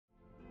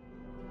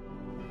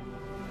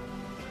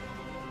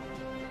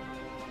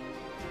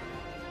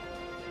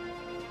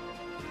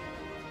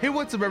Hey,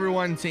 what's up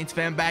everyone,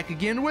 Saintsfan back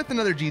again with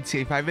another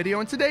GTA 5 video,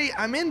 and today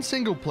I'm in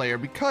single player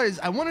because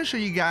I want to show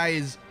you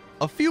guys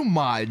a few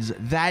mods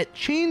that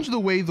change the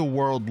way the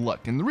world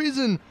look. And the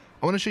reason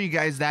I want to show you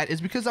guys that is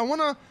because I want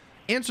to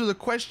answer the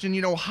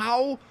question,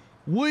 how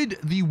would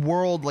the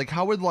world,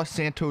 how would Los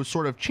Santos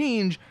sort of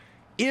change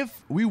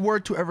if we were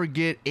to ever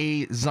get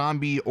a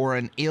zombie or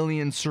an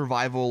alien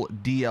survival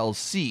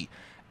DLC?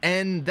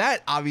 And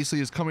that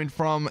obviously is coming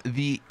from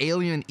the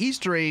alien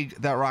Easter egg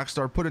that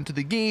Rockstar put into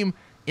the game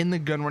in the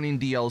gun running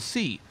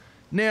DLC.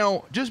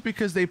 Now, just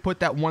because they put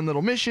that one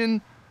little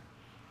mission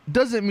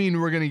doesn't mean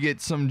we're going to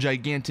get some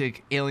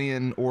gigantic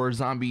alien or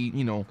zombie,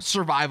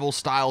 survival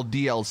style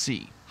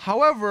DLC.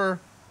 However,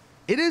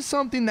 it is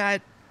something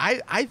that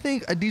I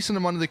think a decent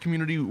amount of the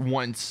community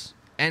wants,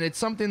 and it's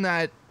something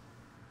that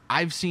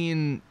I've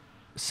seen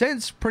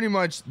since pretty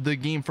much the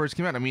game first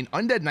came out. I mean,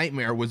 Undead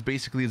Nightmare was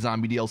basically a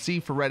zombie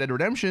DLC for Red Dead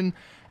Redemption,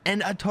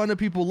 and a ton of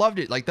people loved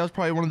it. That was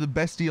probably one of the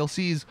best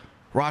DLCs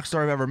Rockstar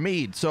have ever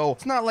made. So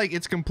it's not like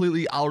it's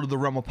completely out of the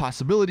realm of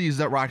possibilities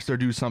that Rockstar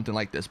do something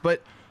like this.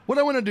 But what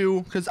I want to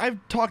do, because I've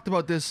talked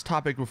about this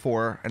topic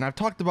before, and I've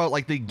talked about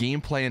the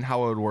gameplay and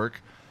how it would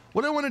work,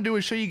 what I want to do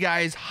is show you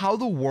guys how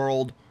the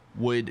world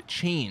would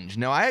change.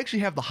 Now, I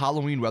actually have the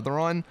Halloween weather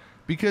on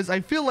because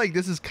I feel like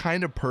this is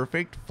kind of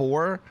perfect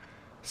for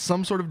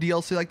some sort of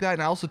DLC like that.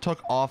 And I also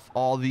took off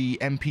all the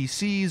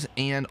NPCs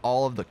and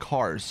all of the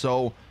cars,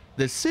 so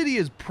the city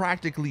is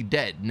practically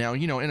dead. Now,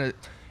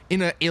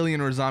 in an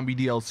alien or zombie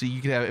DLC,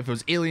 you could have, if it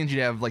was aliens, you'd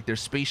have their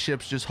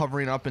spaceships just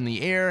hovering up in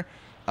the air.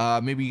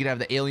 Maybe you could have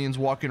the aliens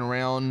walking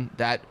around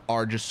that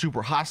are just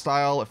super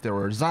hostile. If there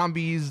were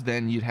zombies,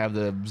 then you'd have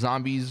the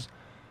zombies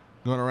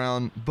going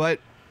around. But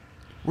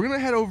we're gonna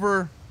head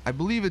over, I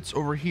believe it's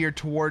over here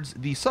towards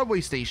the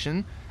subway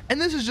station, and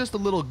this is just a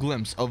little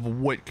glimpse of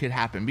what could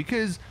happen,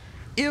 because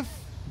if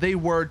they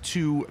were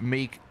to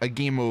make a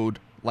game mode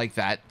like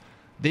that,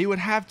 they would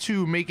have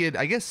to make it,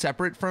 I guess,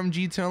 separate from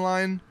GTA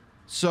Online,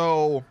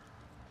 so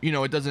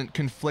it doesn't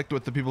conflict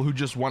with the people who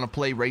just want to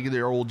play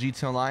regular old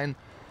GTA Online.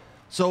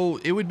 So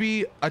it would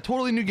be a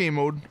totally new game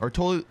mode, or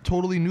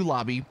totally new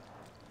lobby,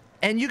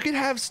 and you could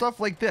have stuff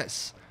like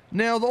this.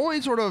 Now, the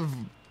only sort of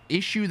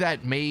issue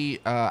that may,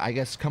 I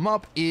guess, come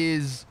up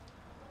is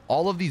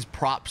all of these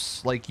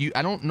props. I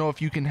don't know if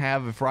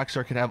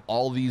Rockstar could have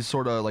all these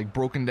sort of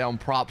broken down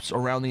props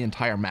around the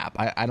entire map.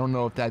 I don't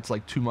know if that's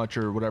too much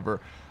or whatever.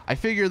 I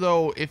figure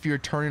though, if you're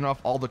turning off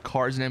all the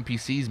cars and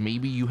NPCs,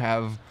 maybe you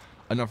have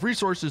enough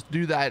resources to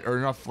do that, or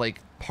enough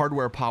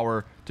hardware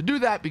power to do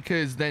that,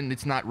 because then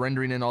it's not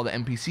rendering in all the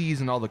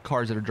NPCs and all the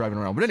cars that are driving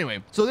around. But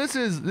anyway, so this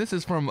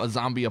is from a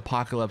zombie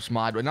apocalypse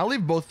mod, and I'll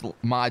leave both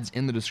mods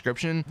in the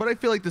description, but I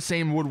feel like the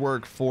same would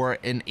work for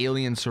an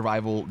alien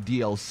survival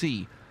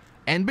DLC.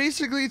 And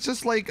basically it's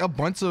just a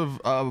bunch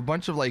of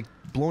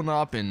blown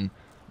up and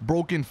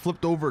broken,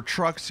 flipped over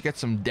trucks to get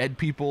some dead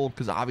people,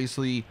 because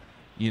obviously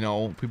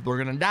people are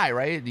gonna die,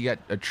 right? You got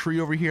a tree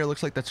over here,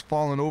 looks like that's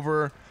fallen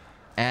over.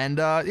 And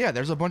yeah,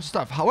 there's a bunch of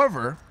stuff.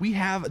 However, we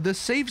have the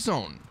safe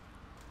zone,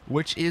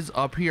 which is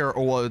up here,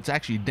 or well, it's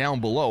actually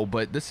down below,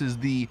 but this is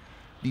the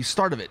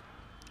start of it,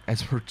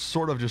 as we're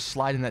sort of just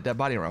sliding that dead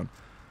body around.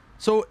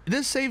 So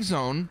this safe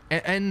zone,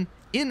 and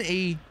in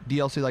a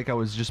DLC like I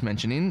was just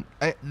mentioning,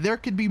 there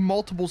could be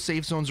multiple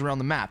safe zones around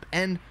the map.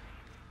 And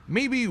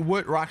maybe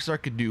what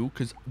Rockstar could do,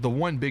 because the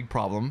one big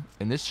problem,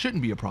 and this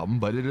shouldn't be a problem,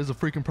 but it is a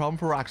freaking problem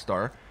for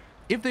Rockstar,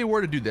 if they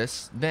were to do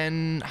this,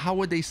 then how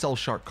would they sell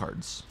shark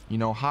cards?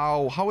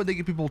 How would they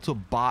get people to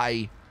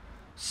buy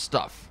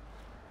stuff?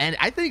 And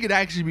I think it'd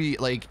actually be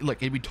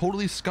look, it'd be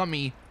totally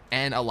scummy,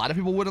 and a lot of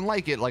people wouldn't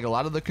like it. A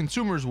lot of the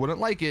consumers wouldn't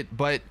like it,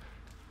 but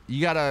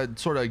you gotta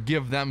sort of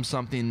give them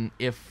something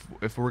if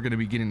we're gonna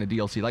be getting a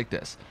DLC like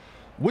this.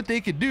 What they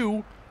could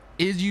do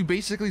is you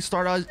basically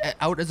start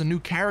out as a new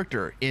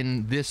character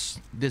in this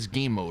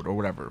game mode or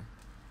whatever,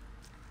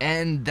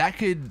 and that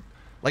could,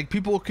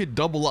 people could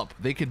double up.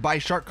 They could buy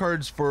shark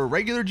cards for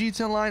regular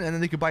GTA Online, and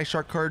then they could buy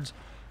shark cards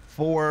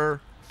for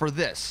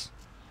this.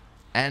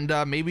 And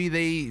maybe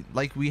they,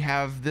 we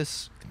have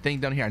this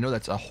thing down here. I know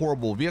that's a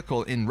horrible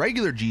vehicle in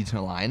regular GTA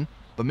Online,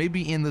 but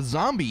maybe in the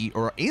zombie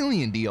or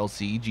alien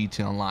DLC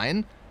GTA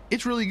Online,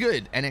 it's really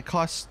good, and it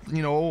costs,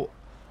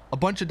 a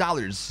bunch of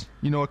dollars.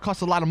 It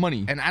costs a lot of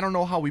money. And I don't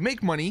know how we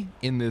make money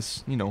in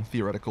this,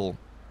 theoretical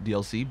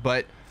DLC,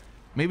 but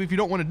maybe if you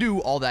don't want to do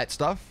all that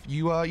stuff,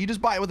 you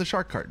just buy it with a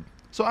shark card.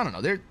 So I don't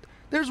know.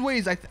 There's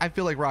ways I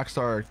feel like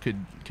Rockstar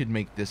could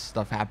make this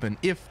stuff happen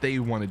if they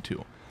wanted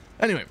to.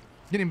 Anyway,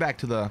 getting back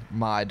to the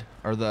mod,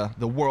 or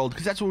the world,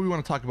 because that's what we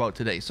want to talk about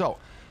today. So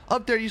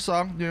up there you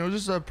saw,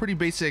 just a pretty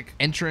basic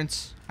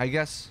entrance, I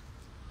guess.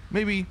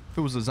 Maybe if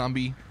it was a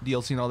zombie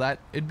DLC and all that,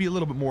 it'd be a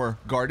little bit more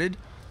guarded.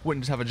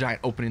 Wouldn't just have a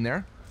giant opening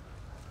there.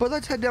 But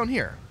let's head down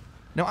here.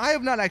 Now, I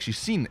have not actually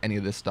seen any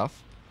of this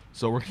stuff,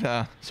 so we're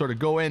gonna sort of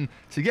go in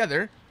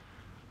together.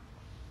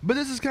 But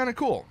this is kind of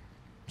cool.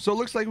 So it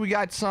looks like we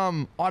got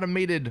some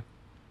automated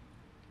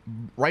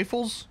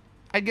rifles,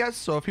 I guess.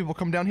 So if people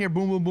come down here,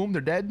 boom, boom, boom,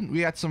 they're dead.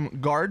 We got some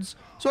guards.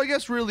 So I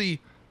guess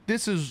really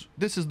this is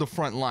the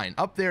front line.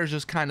 Up there is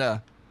just kind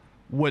of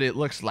what it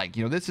looks like.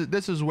 You know,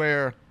 this is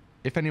where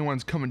if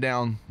anyone's coming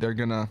down, they're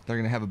gonna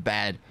have a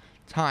bad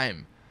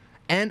time.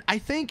 And I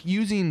think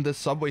using the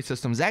subway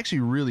system is actually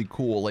really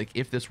cool, like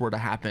if this were to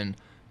happen,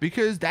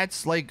 because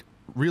that's like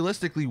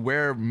realistically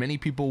where many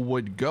people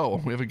would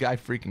go. We have a guy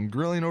freaking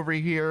grilling over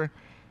here.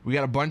 We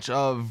got a bunch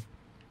of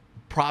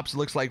props, it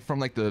looks like, from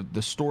like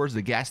the stores,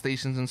 the gas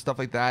stations and stuff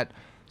like that.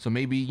 So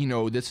maybe, you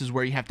know, this is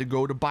where you have to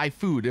go to buy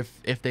food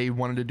if they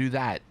wanted to do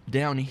that.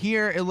 Down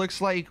here, it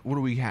looks like, what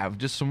do we have?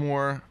 Just some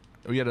more.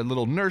 We got a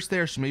little nurse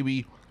there, so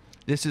maybe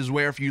this is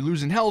where if you're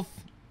losing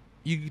health,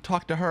 you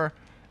talk to her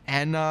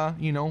and,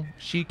 you know,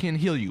 she can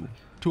heal you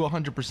to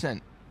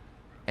 100%.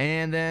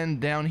 And then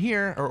down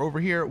here, or over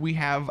here, we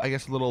have, I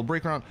guess, a little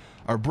break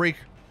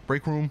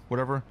room,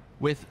 whatever,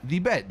 with the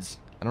beds.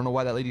 I don't know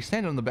why that lady's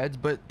standing on the beds,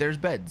 but there's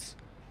beds.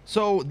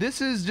 So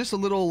this is just a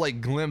little, like,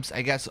 glimpse,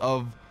 I guess,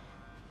 of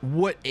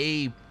what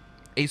a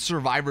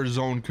survivor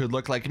zone could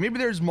look like. Maybe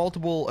there's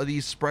multiple of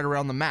these spread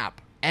around the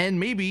map. And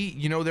maybe,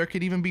 you know, there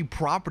could even be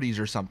properties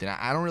or something.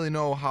 I don't really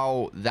know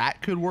how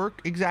that could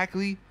work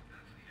exactly.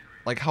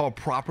 Like how a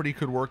property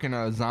could work in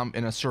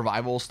a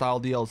survival style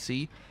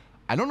DLC.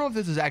 I don't know if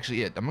this is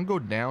actually it. I'm gonna go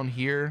down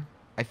here.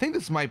 I think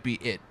this might be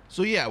it.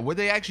 So yeah, what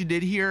they actually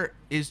did here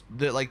is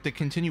the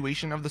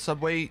continuation of the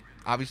subway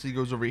obviously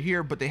goes over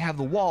here, but they have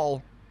the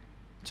wall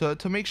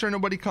to make sure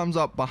nobody comes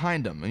up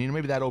behind them. And, you know,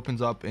 maybe that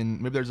opens up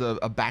and maybe there's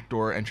a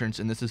backdoor entrance,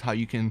 and this is how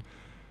you can,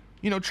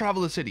 you know,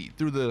 travel the city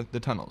through the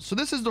tunnels. So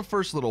this is the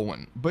first little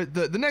one, but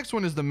the next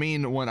one is the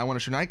main one I want to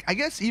show. Now, I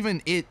guess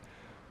even it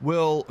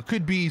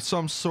could be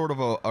some sort of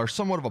or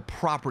somewhat of a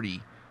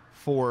property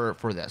for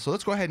this. So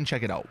let's go ahead and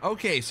check it out.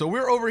 Okay, so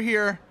we're over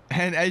here,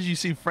 and as you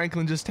see,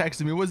 Franklin just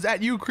texted me, was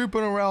that you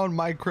creeping around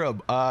my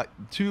crib?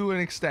 To an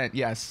extent,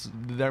 yes.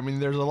 I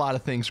mean, there's a lot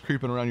of things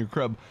creeping around your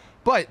crib,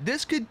 but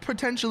this could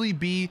potentially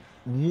be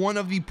one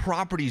of the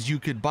properties you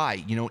could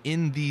buy, you know,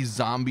 in the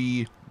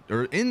zombie,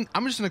 or in,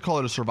 I'm just gonna call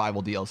it a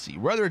survival DLC.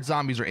 Whether it's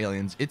zombies or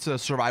aliens, it's a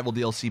survival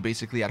DLC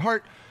basically at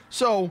heart.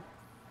 So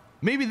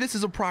maybe this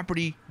is a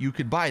property you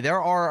could buy.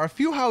 There are a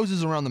few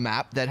houses around the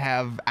map that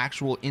have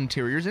actual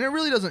interiors, and it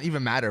really doesn't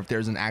even matter if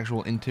there's an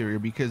actual interior,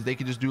 because they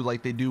could just do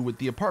like they do with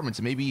the apartments.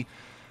 And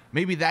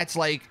maybe that's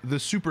like the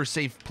super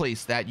safe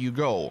place that you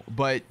go,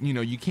 but, you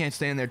know, you can't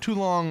stay in there too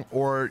long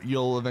or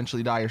you'll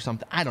eventually die or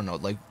something. I don't know,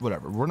 like,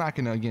 whatever. We're not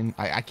gonna, again,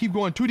 I keep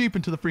going too deep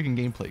into the freaking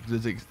gameplay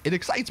because it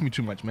excites me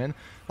too much, man.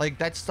 Like,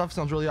 that stuff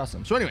sounds really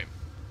awesome. So anyway,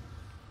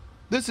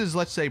 this is,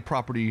 let's say,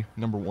 property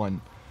number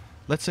 1.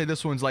 Let's say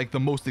this one's like the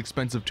most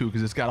expensive too,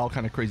 because it's got all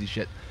kind of crazy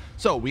shit.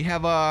 So we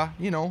have,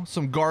 you know,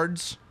 some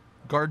guards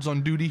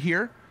on duty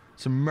here.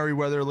 Some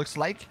Merryweather looks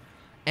like,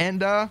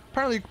 and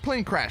apparently a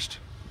plane crashed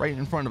right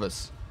in front of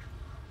us.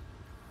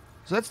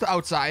 So that's the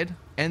outside,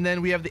 and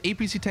then we have the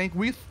APC tank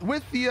with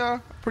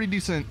the pretty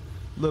decent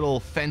little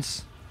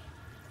fence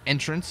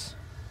entrance.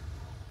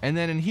 And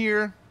then in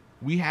here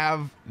we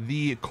have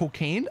the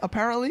cocaine,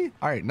 apparently.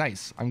 All right,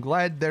 nice. I'm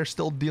glad they're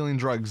still dealing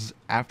drugs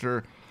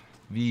after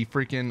the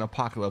freaking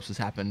apocalypse has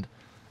happened.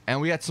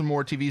 And we got some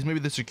more TVs, maybe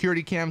the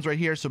security cams right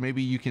here. So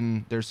maybe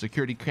there's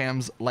security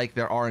cams like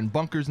there are in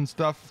bunkers and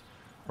stuff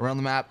around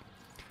the map.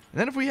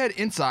 And then if we head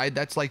inside,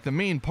 that's like the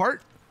main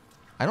part.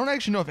 I don't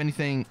actually know if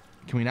anything,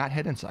 can we not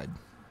head inside?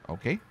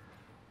 Okay.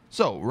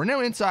 So we're now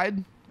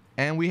inside,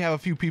 and we have a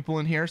few people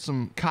in here,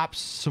 some cops,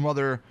 some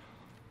other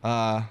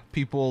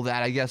people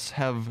that I guess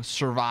have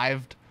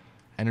survived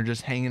and are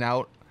just hanging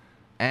out.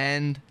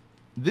 And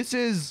this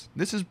is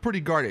pretty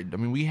guarded. I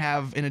mean, we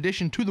have, in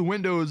addition to the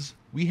windows,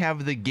 we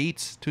have the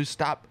gates to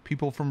stop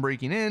people from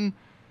breaking in.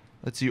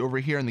 Let's see, over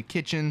here in the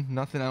kitchen,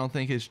 nothing I don't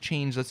think has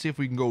changed. Let's see if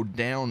we can go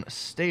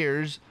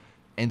downstairs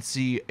and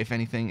see if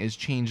anything is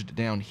changed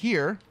down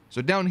here.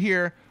 So down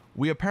here,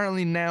 we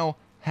apparently now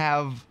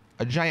have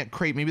a giant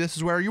crate. Maybe this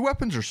is where your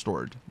weapons are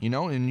stored, you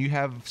know, and you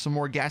have some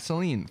more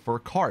gasoline for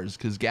cars,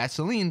 because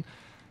gasoline,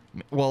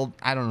 well,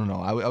 I don't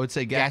know. I would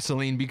say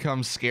gasoline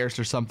becomes scarce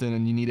or something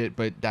and you need it,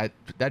 but that'd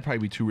probably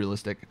be too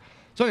realistic.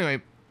 So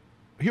anyway,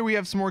 here we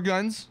have some more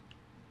guns.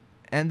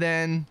 And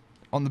then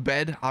on the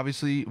bed,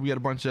 obviously, we got a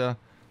bunch of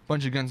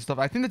guns and stuff.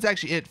 I think that's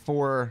actually it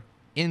for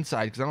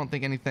inside, because I don't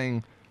think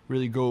anything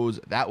really goes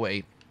that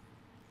way.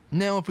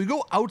 Now, if we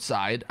go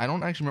outside, I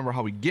don't actually remember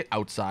how we get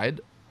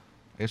outside.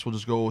 I guess we'll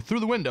just go through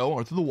the window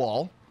or through the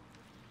wall.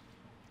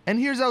 And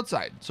here's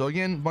outside. So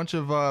again, a bunch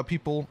of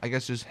people, I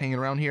guess, just hanging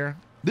around here.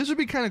 This would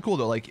be kind of cool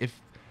though, like if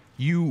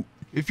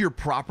your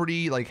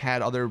property like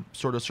had other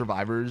sort of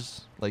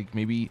survivors, like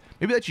maybe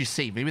that's you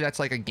save, maybe that's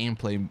like a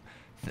gameplay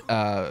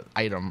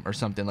item or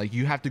something. Like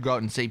you have to go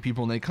out and save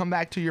people and they come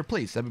back to your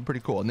place. That'd be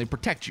pretty cool, and they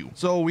protect you.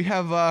 So we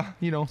have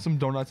you know, some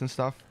donuts and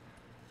stuff,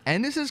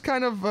 and this is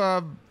kind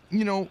of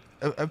you know,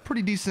 a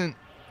pretty decent,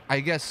 I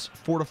guess,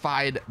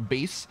 fortified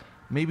base.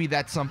 Maybe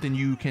that's something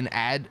you can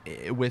add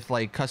with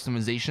like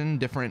customization,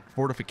 different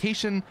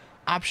fortification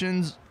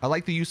options. I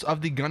like the use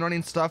of the gun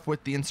running stuff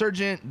with the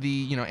insurgent, the,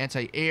 you know,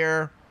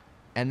 anti-air,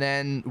 and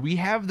then we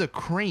have the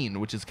crane,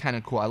 which is kind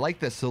of cool. I like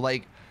this. So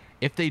like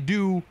if they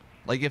do,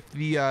 like if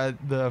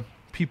the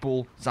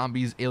people,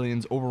 zombies,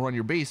 aliens overrun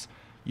your base,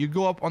 you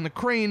go up on the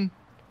crane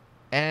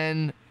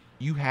and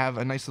you have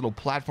a nice little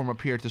platform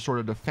up here to sort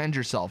of defend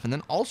yourself. And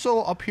then also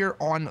up here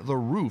on the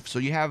roof, so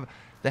you have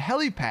the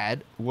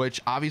helipad, which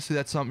obviously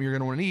that's something you're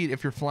going to want to need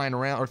if you're flying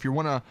around, or if you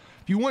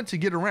want to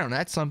get around.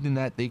 That's something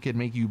that they could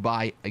make you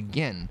buy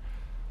again,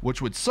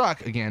 which would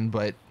suck again,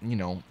 but you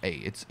know,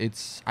 hey,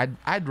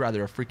 I'd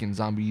rather a freaking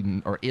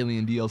zombie or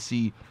alien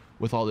DLC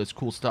with all this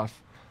cool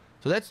stuff.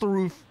 So that's the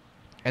roof,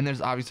 and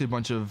there's obviously a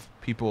bunch of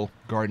people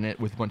guarding it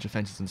with a bunch of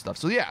fences and stuff.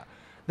 So yeah,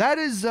 that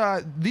is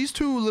these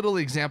two little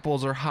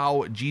examples are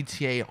how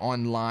GTA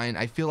Online,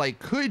 I feel like,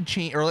 could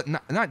change, or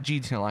not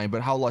GTA Online,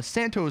 but how Los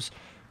Santos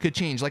could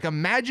change. Like,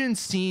 imagine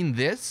seeing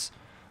this,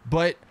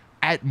 but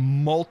at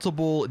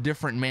multiple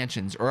different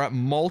mansions or at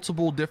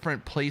multiple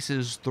different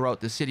places throughout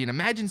the city. And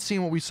imagine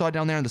seeing what we saw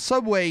down there in the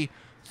subway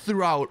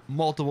throughout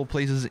multiple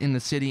places in the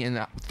city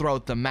and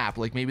throughout the map.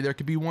 Like, maybe there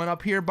could be one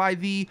up here by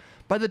the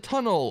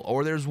tunnel,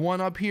 or there's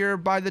one up here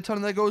by the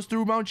tunnel that goes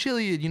through Mount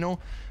Chiliad. You know,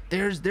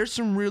 there's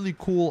some really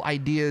cool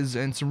ideas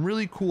and some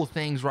really cool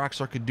things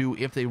Rockstar could do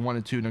if they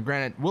wanted to. Now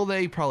granted, will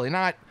they? Probably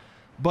not,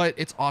 but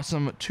it's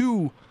awesome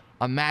to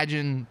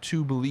imagine,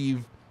 to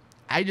believe.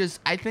 I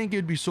think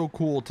it'd be so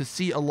cool to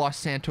see a Los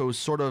Santos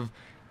sort of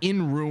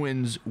in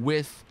ruins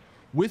with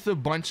a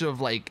bunch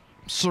of like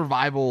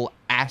survival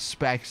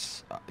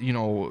aspects, you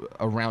know,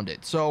 around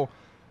it. So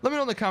let me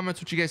know in the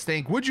comments what you guys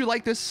think. Would you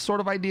like this sort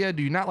of idea?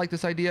 Do you not like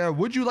this idea?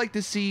 Would you like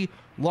to see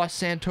Los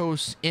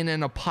Santos in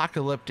an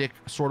apocalyptic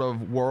sort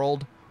of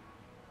world,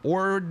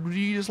 or do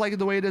you just like it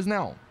the way it is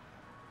now?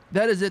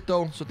 That is it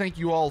though. So thank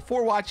you all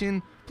for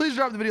watching. Please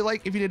drop the video a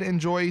like if you did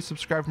enjoy.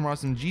 Subscribe for more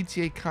awesome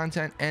GTA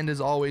content. And as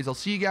always, I'll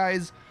see you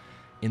guys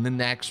in the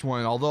next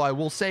one. Although I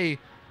will say,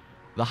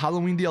 the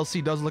Halloween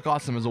DLC does look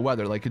awesome as a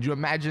weather. Like, could you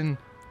imagine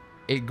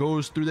it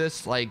goes through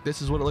this? Like,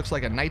 this is what it looks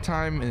like at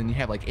nighttime, and then you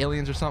have like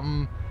aliens or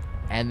something.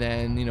 And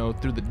then, you know,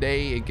 through the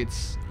day, it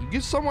gets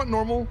somewhat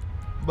normal.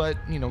 But,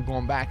 you know,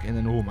 going back, and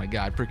then, oh my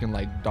God, freaking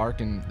like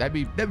dark, and that'd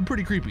be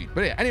pretty creepy.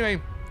 But yeah, anyway,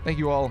 thank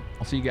you all.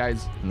 I'll see you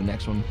guys in the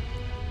next one.